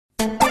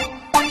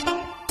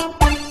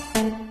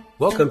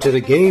Welcome to the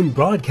Game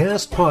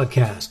Broadcast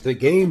Podcast. The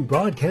Game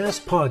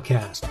Broadcast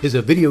Podcast is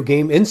a video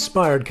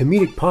game-inspired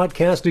comedic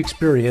podcast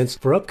experience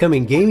for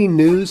upcoming gaming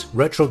news,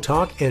 retro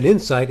talk, and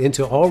insight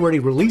into already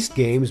released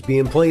games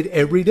being played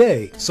every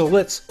day. So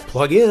let's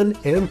plug in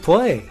and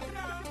play.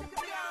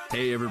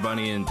 Hey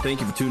everybody, and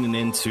thank you for tuning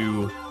in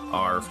to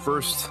our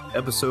first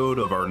episode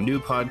of our new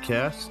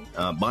podcast.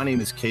 My name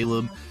is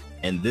Caleb,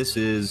 and this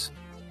is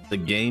the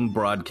Game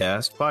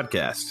Broadcast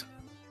Podcast.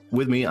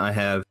 With me, I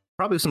have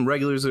probably some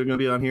regulars that are going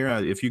to be on here.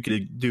 If you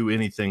could do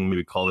anything,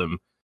 maybe call them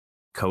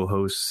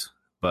co-hosts,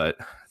 but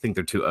I think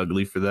they're too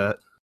ugly for that.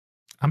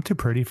 I'm too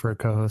pretty for a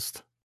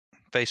co-host.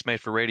 Face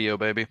made for radio,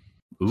 baby.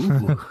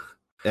 Ooh.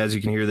 As you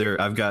can hear there,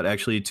 I've got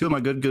actually two of my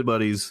good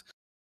buddies,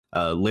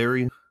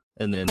 Larry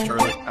and then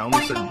Charlie. I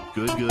almost said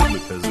good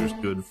because there's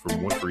good for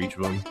one for each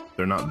of them.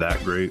 They're not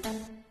that great.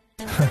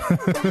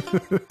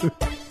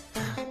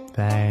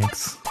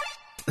 Thanks.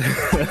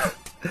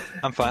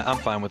 I'm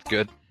fine with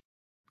good.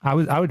 I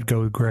would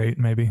go with great,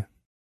 maybe.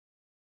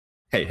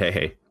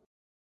 Hey.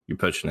 You're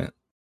pushing it.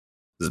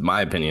 This is my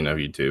opinion of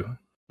you two.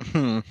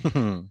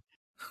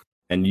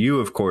 And you,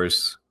 of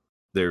course,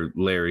 they're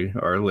Larry.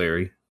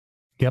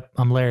 Yep,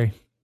 I'm Larry.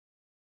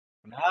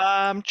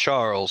 I'm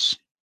Charles.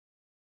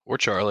 Or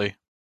Charlie.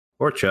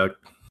 Or Chuck.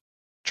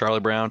 Charlie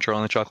Brown, Charlie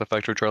in the Chocolate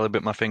Factory, Charlie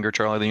Bit My Finger,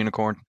 Charlie the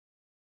Unicorn.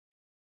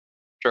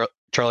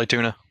 Charlie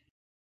Tuna.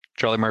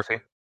 Charlie Murphy.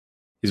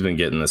 He's been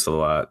getting this a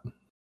lot.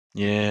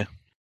 Yeah.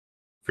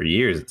 For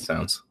years, it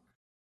sounds.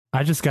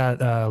 I just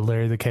got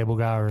Larry the Cable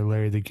Guy or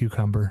Larry the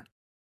Cucumber.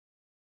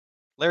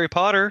 Larry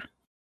Potter.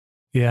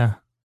 Yeah.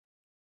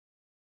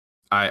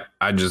 I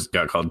just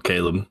got called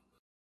Caleb.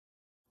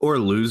 Or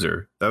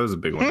Loser. That was a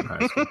big one in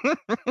high school.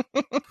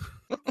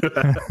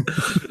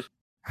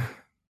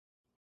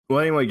 Well,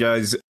 anyway,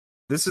 guys,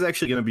 this is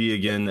actually going to be,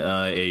 again,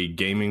 a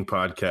gaming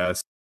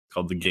podcast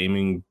called the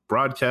Gaming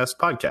Broadcast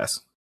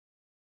Podcast.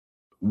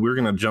 We're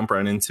going to jump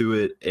right into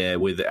it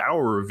with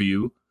our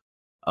review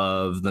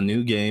of the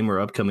new game or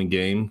upcoming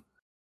game,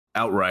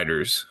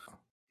 Outriders.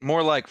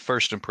 More like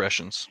first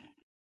impressions.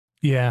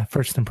 Yeah,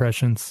 first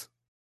impressions.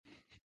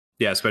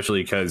 Yeah,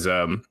 especially because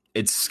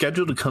it's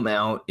scheduled to come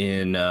out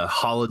in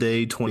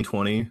holiday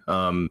 2020.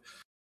 For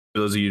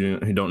those of you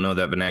who don't know,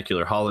 that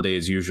vernacular, holiday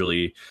is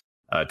usually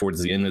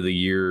towards the end of the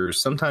year,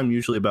 sometime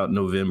usually about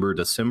November,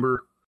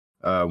 December,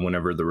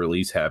 whenever the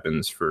release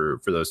happens for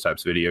those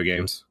types of video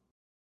games.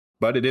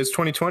 But it is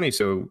 2020,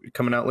 so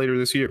coming out later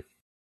this year.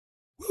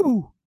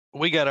 Woo!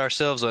 We got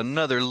ourselves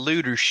another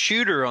looter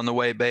shooter on the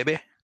way, baby.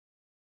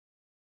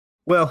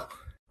 Well,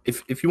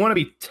 if you want to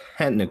be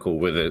technical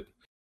with it,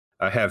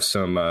 I have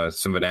some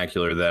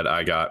vernacular that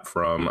I got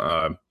from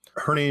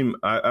her name.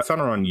 I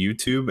found her on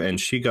YouTube, and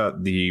she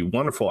got the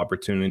wonderful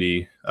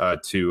opportunity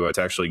to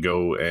actually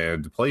go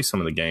and play some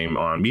of the game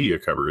on media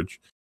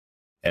coverage.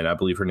 And I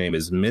believe her name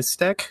is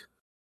Mistek,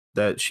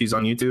 that she's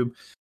on YouTube.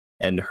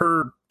 And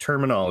her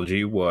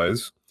terminology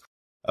was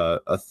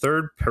a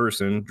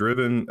third-person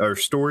driven or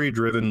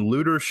story-driven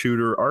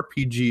looter-shooter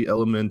RPG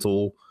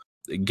elemental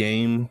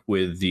game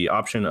with the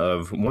option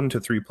of 1 to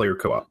 3 player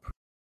co-op.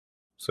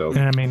 So,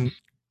 and I mean,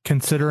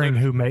 considering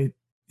who made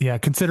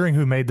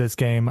this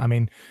game, I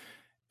mean,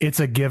 it's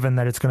a given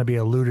that it's going to be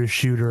a looter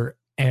shooter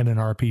and an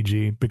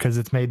RPG because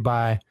it's made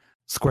by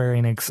Square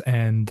Enix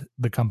and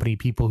the company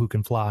People Who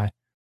Can Fly.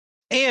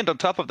 And on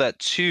top of that,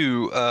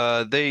 too,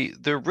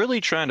 they're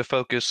really trying to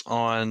focus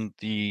on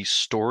the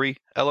story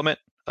element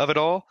of it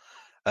all.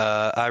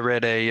 I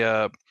read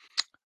a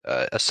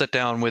sit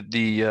down with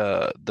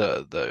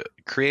the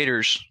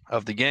creators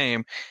of the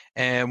game,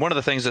 and one of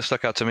the things that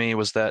stuck out to me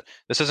was that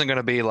this isn't going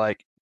to be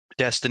like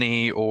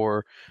Destiny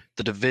or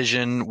The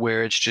Division,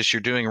 where it's just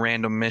you're doing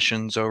random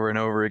missions over and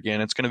over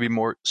again. It's going to be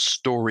more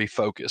story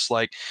focused.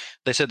 Like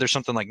they said, there's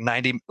something like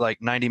 90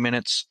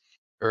 minutes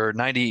or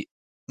 90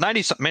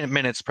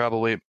 minutes,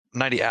 probably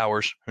 90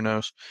 hours, who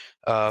knows,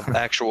 of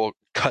actual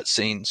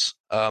cutscenes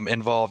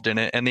involved in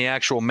it, and the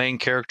actual main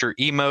character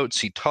emotes,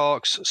 he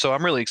talks. So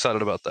I'm really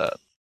excited about that.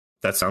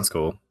 That sounds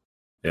cool.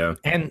 Yeah.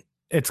 And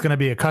it's going to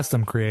be a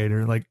custom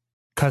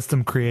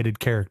created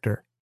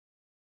character.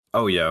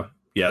 Oh, yeah.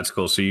 Yeah, it's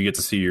cool. So you get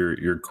to see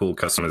your cool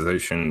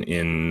customization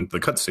in the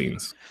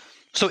cutscenes.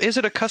 So is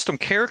it a custom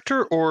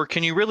character, or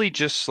can you really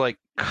just like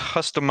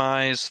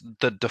customize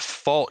the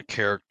default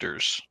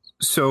characters?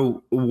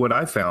 So what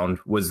I found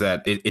was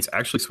that it's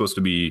actually supposed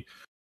to be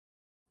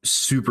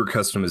super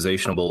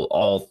customizable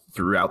all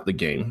throughout the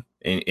game,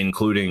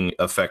 including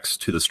effects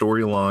to the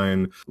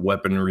storyline,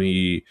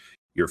 weaponry,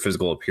 your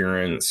physical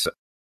appearance,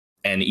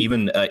 and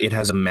even it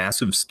has a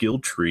massive skill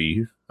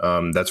tree.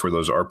 That's where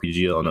those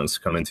RPG elements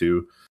come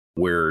into,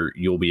 where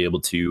you'll be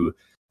able to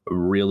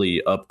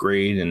really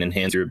upgrade and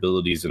enhance your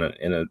abilities in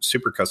a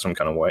super custom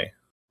kind of way.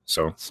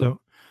 So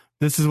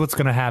this is what's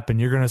going to happen.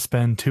 You're going to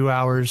spend 2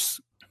 hours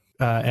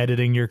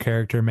editing your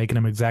character, making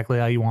him exactly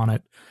how you want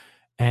it,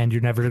 and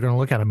you're never going to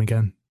look at him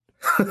again.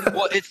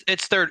 Well, it's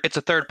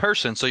a third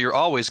person, so you're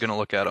always going to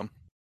look at him.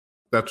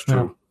 That's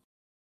true.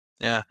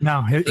 Yeah.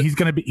 No, he's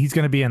going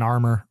to be in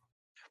armor.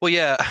 Well,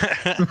 yeah.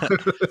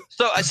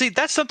 So I see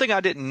that's something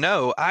I didn't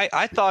know.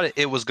 I thought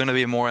it was going to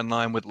be more in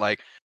line with like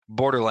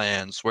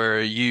Borderlands,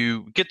 where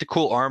you get the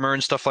cool armor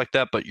and stuff like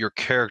that, but your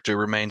character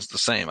remains the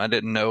same. I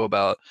didn't know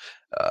about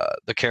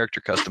the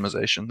character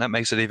customization. That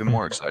makes it even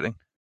more exciting.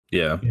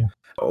 Yeah.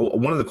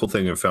 One of the cool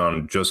things I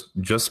found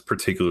just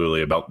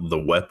particularly about the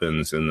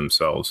weapons in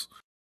themselves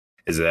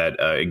is that,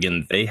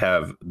 again, they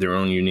have their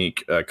own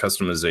unique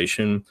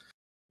customization,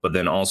 but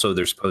then also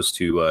they're supposed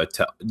to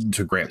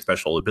grant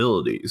special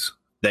abilities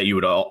that you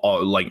would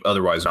all like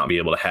otherwise not be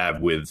able to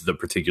have with the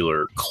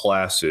particular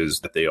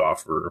classes that they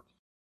offer.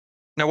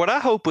 Now, what I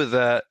hope with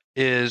that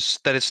is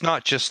that it's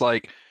not just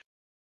like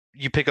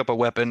you pick up a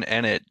weapon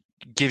and it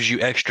gives you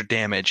extra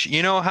damage.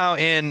 You know how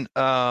in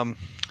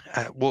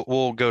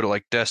we'll go to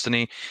like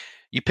Destiny,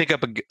 you pick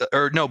up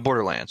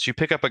Borderlands, you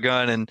pick up a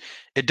gun and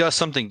it does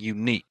something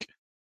unique.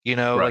 You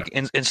know, Right.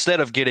 like instead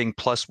of getting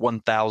plus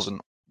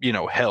 1,000,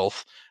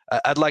 health,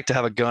 I'd like to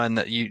have a gun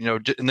that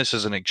and this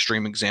is an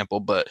extreme example,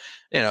 but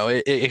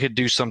it could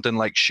do something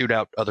like shoot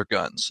out other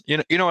guns.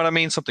 You know what I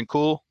mean? Something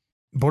cool.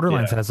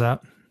 Borderlands has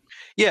that.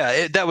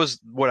 Yeah, that was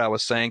what I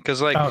was saying.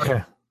 Because like,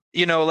 Okay.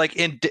 like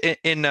in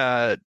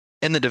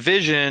the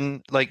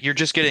Division, like you're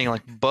just getting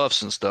like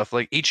buffs and stuff.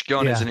 Like each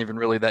gun Yeah. isn't even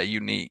really that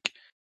unique.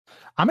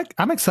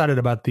 I'm excited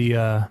about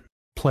the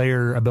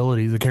player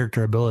abilities, the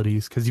character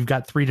abilities, because you've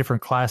got 3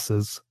 different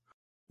classes.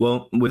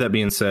 Well, with that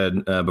being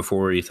said,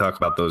 before we talk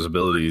about those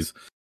abilities,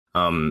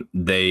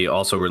 they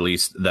also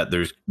released that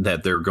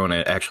they're going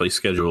to actually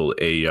schedule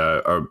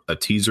a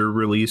teaser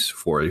release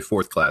for a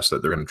 4th class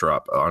that they're going to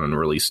drop on a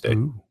release date.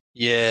 Ooh.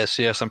 Yes,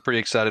 I'm pretty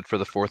excited for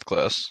the 4th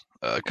class.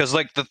 Because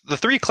like the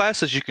 3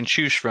 classes you can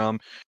choose from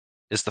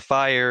is the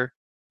Fire,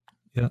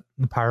 Yeah,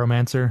 the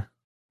Pyromancer.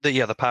 the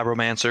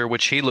Pyromancer,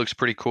 which he looks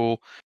pretty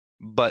cool.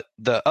 But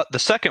the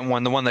second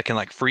one, the one that can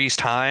like freeze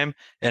time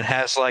and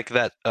has like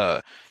that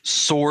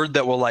sword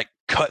that will like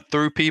cut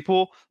through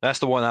people, that's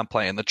the one I'm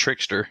playing, the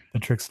Trickster. The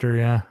Trickster,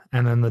 yeah.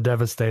 And then the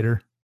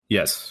Devastator.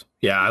 Yes,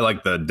 yeah, I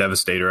like the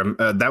Devastator.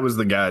 That was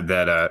the guy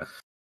that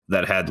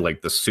had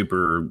like the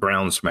super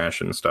ground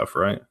smash and stuff,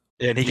 right?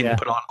 And he can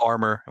put on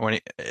armor when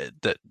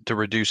to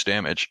reduce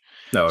damage.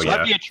 Oh, So yeah.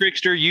 I'd be a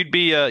Trickster. You'd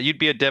be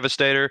a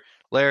Devastator.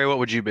 Larry, what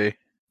would you be?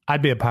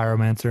 I'd be a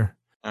Pyromancer.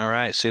 All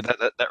right. See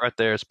that right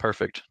there is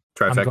perfect.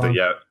 Trifecta,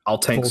 yeah. I'll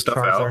tank stuff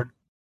Charizard.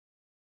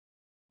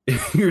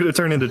 out. You're gonna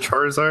turn into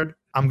Charizard?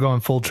 I'm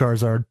going full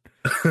Charizard.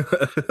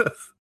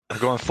 I'm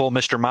going full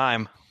Mr.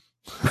 Mime.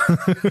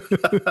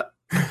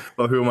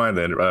 Well, who am I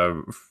then?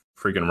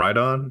 Freaking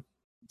Rhydon?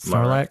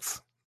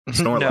 Snorlax.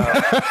 Snorlax.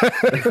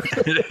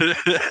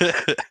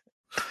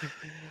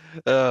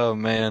 Oh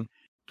man.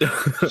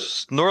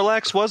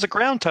 Snorlax was a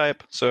ground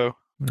type, so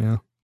Yeah.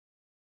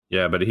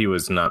 Yeah, but he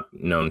was not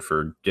known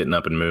for getting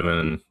up and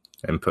moving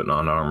and putting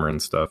on armor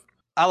and stuff.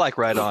 I like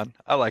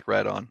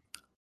Rhydon.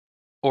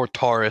 Or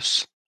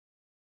Taurus.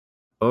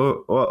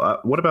 Oh, well,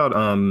 what about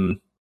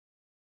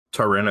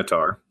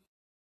Tyranitar?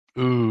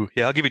 Ooh,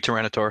 yeah, I'll give you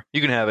Tyranitar.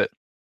 You can have it.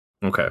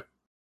 Okay.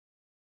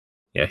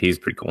 Yeah, he's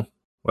pretty cool.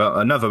 Well,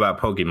 enough about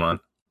Pokemon.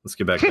 Let's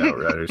get back to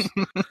Outriders.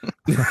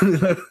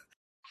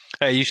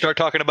 Hey, you start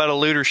talking about a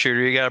looter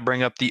shooter, you got to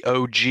bring up the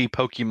OG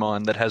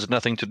Pokemon that has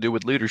nothing to do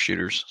with looter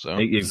shooters. So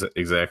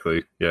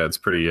Exactly. Yeah, it's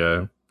pretty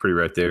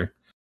right there.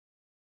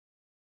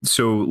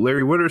 So,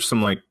 Larry, what are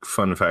some like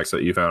fun facts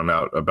that you found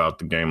out about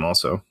the game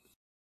also?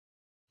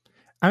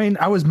 I mean,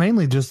 I was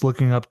mainly just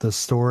looking up the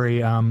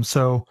story.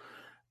 So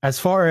as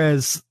far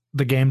as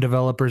the game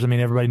developers, I mean,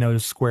 everybody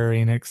knows Square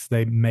Enix.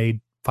 They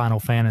made Final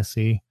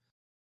Fantasy.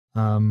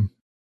 And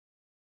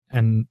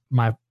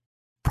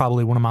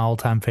probably one of my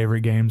all-time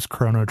favorite games,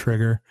 Chrono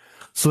Trigger.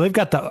 So they've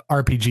got the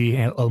RPG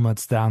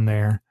elements down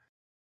there.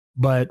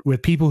 But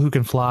with People Who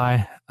Can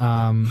Fly,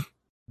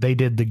 they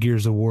did the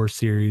Gears of War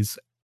series.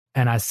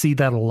 And I see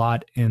that a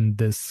lot in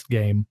this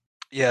game.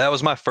 yeah, that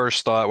was my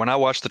first thought. When I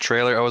watched the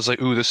trailer, I was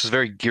like, ooh, this is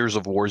very Gears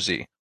of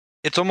War-y.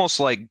 It's almost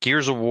like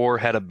Gears of War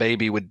had a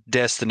baby with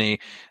Destiny,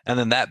 and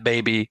then that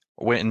baby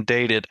went and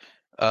dated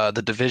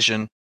the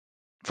Division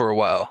for a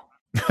while.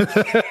 I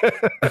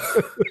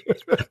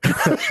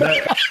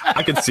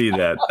could see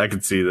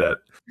that.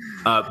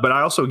 But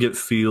I also get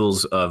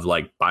feels of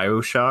like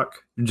BioShock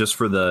just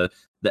for the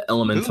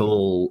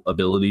elemental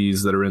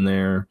abilities that are in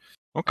there.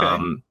 Okay.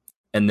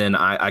 And then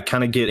I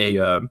kind of get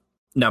a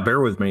now bear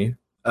with me,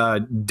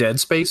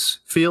 Dead Space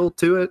feel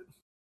to it.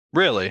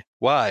 Really?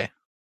 Why?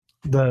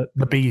 The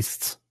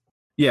beasts.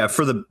 Yeah,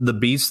 for the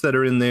beasts that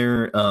are in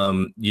there,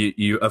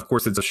 you of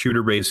course it's a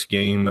shooter based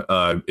game.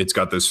 It's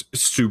got this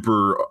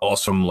super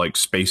awesome like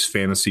space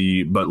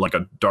fantasy, but like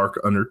a dark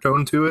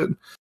undertone to it,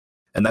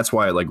 and that's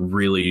why it like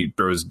really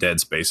throws Dead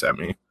Space at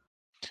me.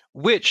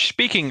 Which,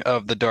 speaking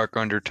of the dark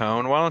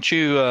undertone, why don't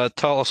you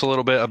tell us a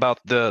little bit about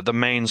the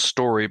main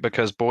story?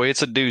 Because boy,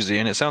 it's a doozy,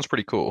 and it sounds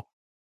pretty cool.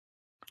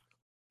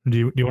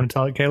 Do you want to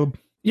tell it, Caleb?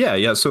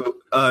 Yeah. So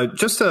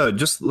just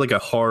like a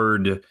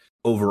hard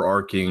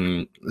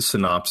overarching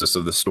synopsis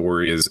of the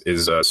story is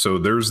so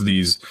there's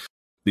these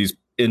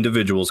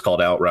individuals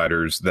called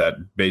Outriders that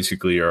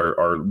basically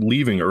are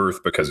leaving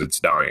Earth because it's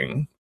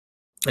dying,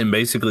 And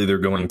basically, they're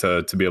going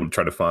to be able to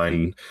try to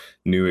find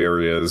new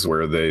areas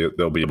where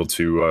they'll be able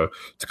to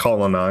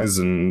colonize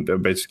and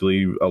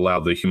basically allow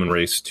the human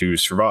race to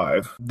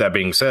survive. That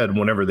being said,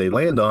 whenever they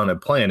land on a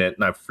planet,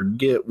 and I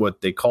forget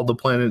what they called the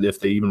planet, if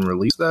they even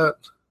released that.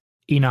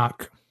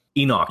 Enoch.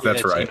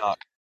 That's right. Enoch.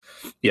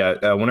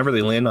 Yeah, whenever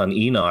they land on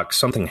Enoch,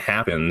 something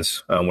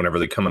happens whenever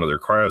they come out of their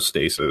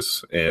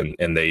cryostasis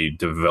and they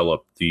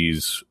develop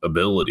these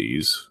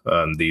abilities,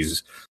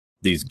 these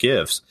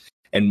gifts.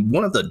 And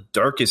one of the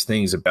darkest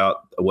things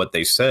about what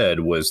they said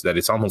was that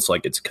it's almost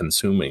like it's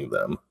consuming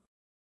them.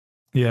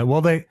 Yeah,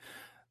 well,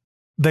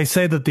 they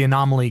say that the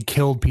anomaly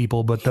killed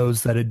people, but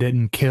those that it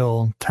didn't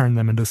kill turned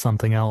them into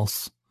something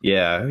else.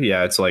 Yeah,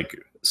 it's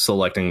like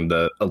selecting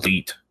the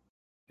elite,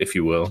 if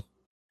you will.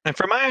 And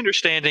from my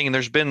understanding,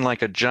 there's been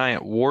like a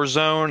giant war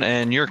zone,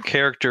 and your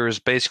character is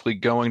basically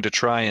going to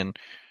try and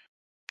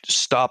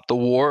stop the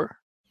war.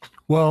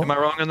 Well, am I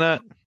wrong on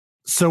that?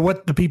 So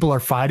what the people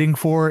are fighting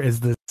for is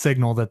the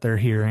signal that they're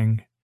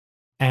hearing,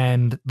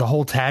 and the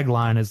whole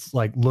tagline is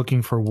like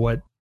looking for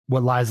what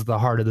lies at the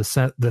heart of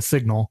the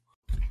signal.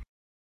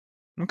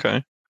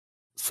 Okay.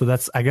 So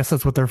I guess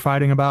that's what they're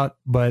fighting about.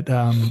 But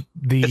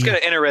it's got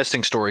an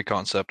interesting story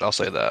concept. I'll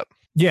say that.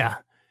 Yeah.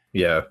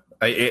 Yeah.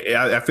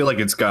 I feel like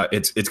it's going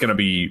to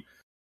be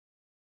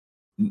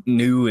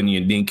new and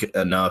unique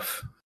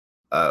enough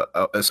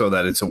so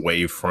that it's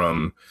away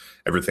from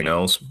everything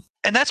else.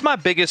 And that's my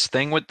biggest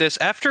thing with this.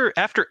 After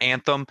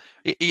Anthem,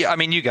 I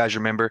mean, you guys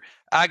remember,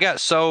 I got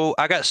so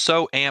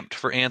amped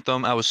for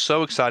Anthem. I was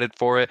so excited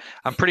for it.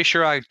 I'm pretty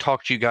sure I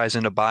talked you guys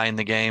into buying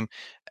the game,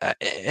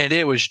 and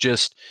it was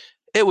just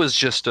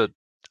a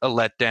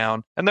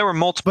letdown. And there were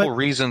multiple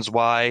reasons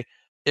why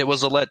it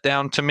was a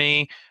letdown to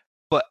me.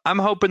 But I'm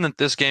hoping that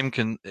this game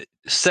can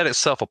set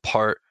itself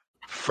apart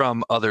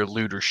from other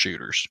looter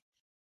shooters.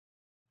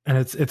 And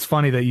it's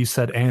funny that you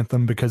said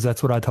Anthem, because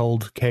that's what I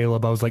told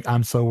Caleb. I was like,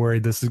 I'm so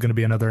worried this is going to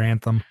be another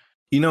Anthem.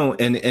 You know,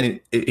 and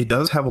it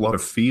does have a lot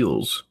of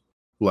feels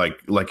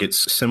like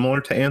it's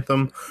similar to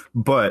Anthem,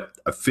 but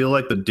I feel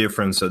like the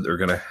difference that they're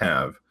going to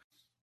have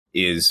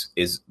is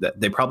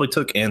that they probably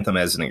took Anthem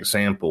as an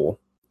example,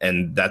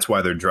 and that's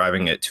why they're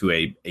driving it to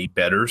a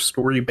better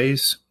story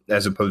base,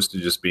 as opposed to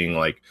just being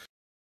like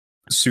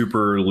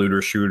super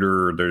looter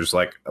shooter. There's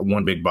like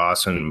one big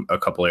boss in a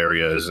couple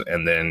areas,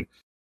 and then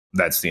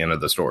that's the end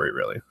of the story,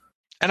 really.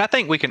 And I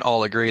think we can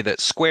all agree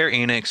that Square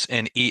Enix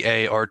and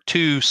EA are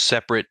two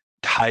separate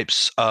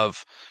types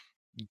of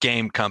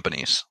game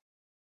companies.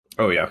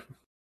 Oh, yeah.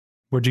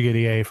 Where'd you get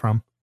EA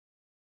from?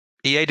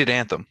 EA did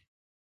Anthem.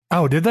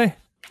 Oh, did they?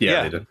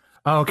 Yeah. They did.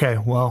 Oh, okay.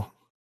 Well,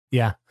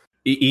 yeah.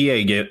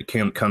 EA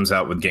comes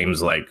out with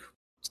games like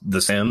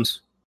The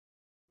Sims,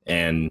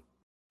 and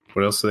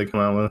what else do they come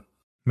out with?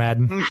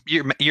 Madden.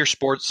 Your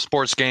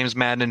sports games,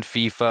 Madden and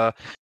FIFA.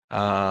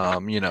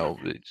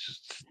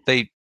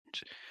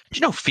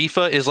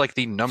 FIFA is like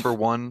the number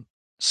one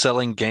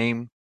selling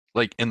game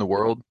like in the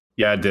world.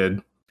 Yeah, I did.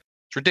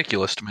 It's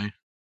ridiculous to me.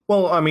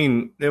 Well, I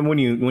mean, when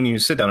you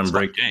sit down and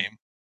break game.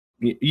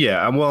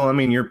 Yeah, well, I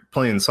mean, you're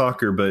playing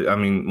soccer, but I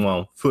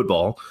mean,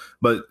 football.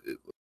 But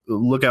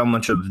look how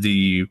much of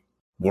the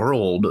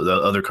world,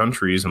 the other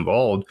countries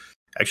involved,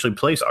 actually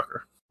play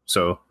soccer.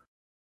 So,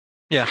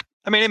 yeah,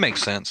 I mean, it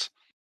makes sense.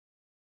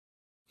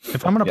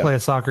 If I'm going to play a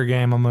soccer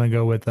game, I'm going to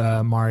go with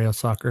Mario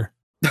Soccer.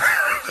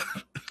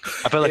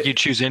 I feel like you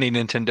choose any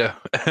Nintendo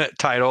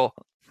title.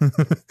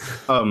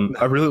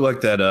 I really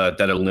like that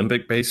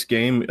Olympic-based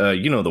game.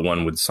 The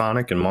one with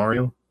Sonic and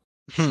Mario.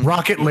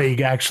 Rocket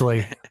League,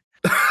 actually.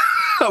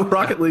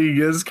 Rocket League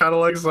is kind of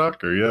like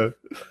soccer, yeah.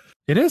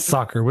 It is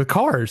soccer with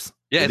cars.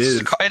 Yeah,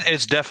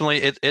 it's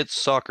definitely it's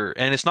soccer,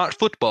 and it's not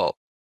football.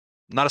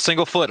 Not a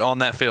single foot on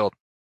that field.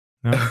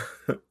 No.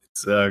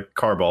 It's a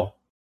car ball.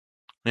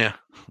 Yeah.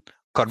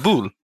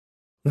 Carbul.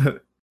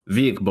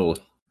 Vehicle.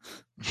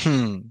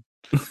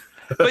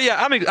 But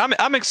yeah,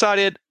 I'm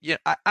excited. Yeah,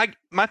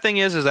 my thing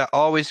is I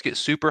always get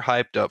super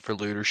hyped up for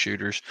looter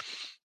shooters,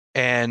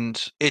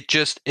 and it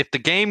just, if the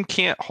game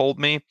can't hold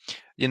me,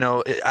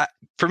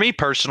 for me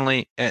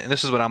personally, and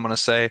this is what I'm going to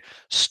say,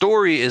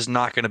 story is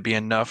not going to be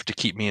enough to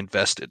keep me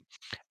invested.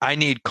 I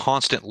need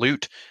constant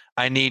loot.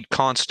 I need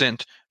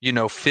constant,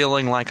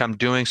 feeling like I'm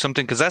doing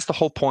something, because that's the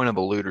whole point of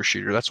a looter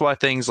shooter. That's why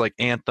things like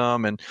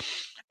Anthem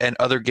and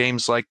other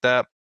games like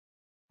that,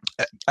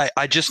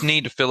 I just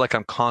need to feel like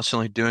I'm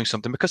constantly doing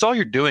something, because all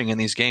you're doing in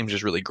these games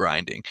is really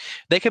grinding.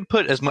 They can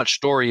put as much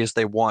story as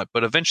they want,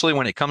 but eventually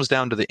when it comes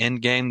down to the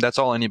end game, that's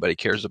all anybody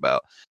cares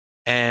about.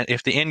 And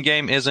if the end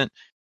game isn't,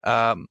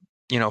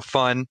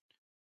 fun,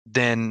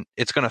 then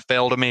it's going to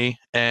fail to me.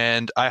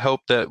 And I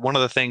hope that one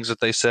of the things that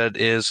they said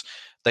is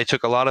they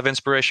took a lot of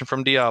inspiration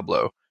from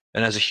Diablo.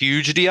 And as a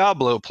huge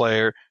Diablo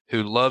player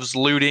who loves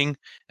looting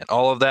and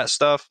all of that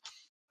stuff,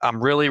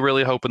 I'm really,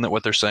 really hoping that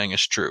what they're saying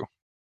is true.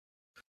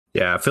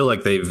 Yeah, I feel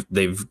like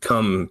they've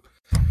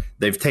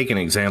taken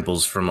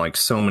examples from like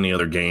so many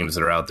other games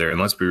that are out there,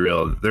 and let's be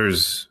real,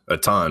 there's a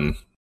ton,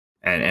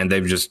 and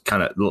they've just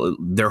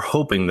they're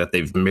hoping that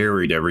they've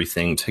married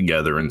everything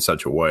together in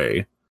such a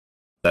way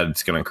that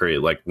it's going to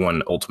create like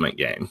one ultimate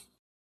game.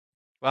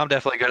 Well,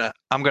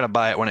 I'm gonna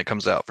buy it when it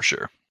comes out for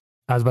sure.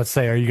 I was about to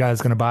say, are you guys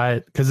going to buy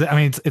it? Because I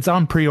mean, it's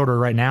on pre-order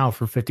right now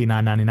for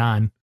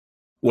 $59.99.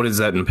 What is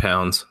that in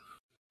pounds?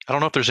 I don't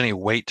know if there's any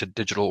weight to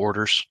digital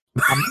orders.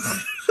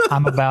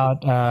 I'm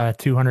about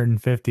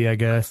 250, I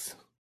guess.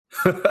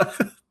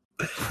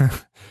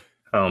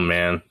 Oh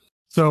man.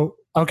 So,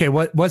 okay,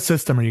 what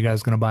system are you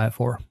guys going to buy it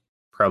for?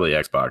 Probably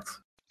Xbox.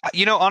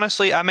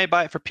 Honestly, I may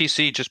buy it for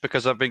PC just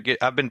because I've been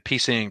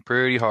PCing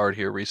pretty hard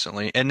here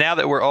recently, and now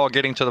that we're all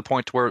getting to the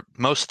point where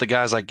most of the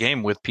guys I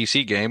game with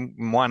PC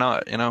game, why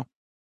not?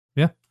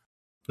 Yeah,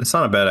 it's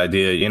not a bad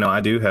idea. I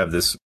do have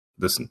this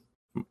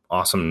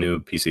awesome new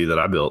PC that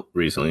I built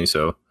recently.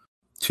 So,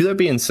 to that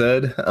being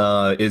said,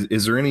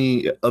 is there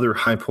any other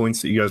high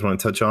points that you guys want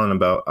to touch on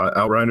about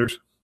Outriders?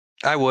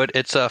 I would.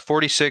 It's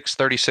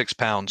 36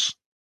 pounds.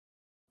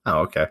 Oh,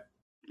 okay.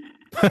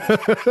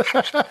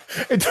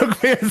 It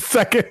took me a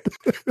second.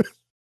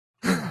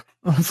 I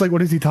was like,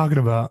 what is he talking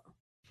about?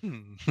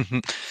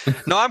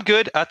 No, I'm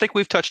good. I think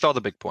we've touched all the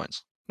big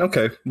points.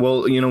 Okay.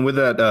 Well, with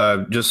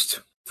that,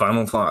 just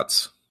final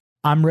thoughts.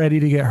 I'm ready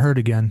to get hurt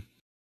again.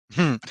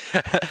 I'm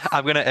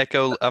gonna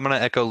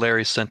echo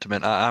Larry's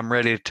sentiment. I'm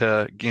ready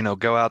to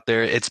go out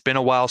there. It's been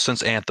a while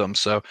since Anthem,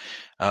 so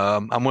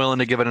I'm willing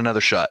to give it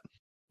another shot.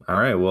 All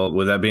right. Well,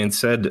 with that being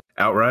said,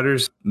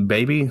 Outriders,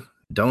 baby,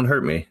 don't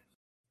hurt me.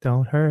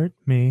 Don't hurt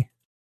me.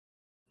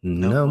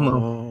 No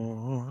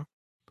more.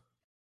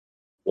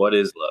 What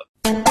is love?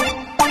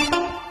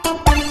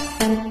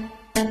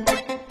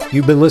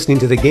 You've been listening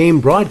to the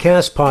Game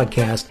Broadcast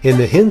Podcast in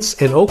the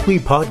Hints and Oakley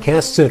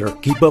Podcast Center.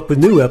 Keep up with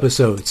new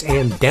episodes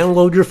and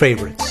download your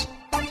favorites.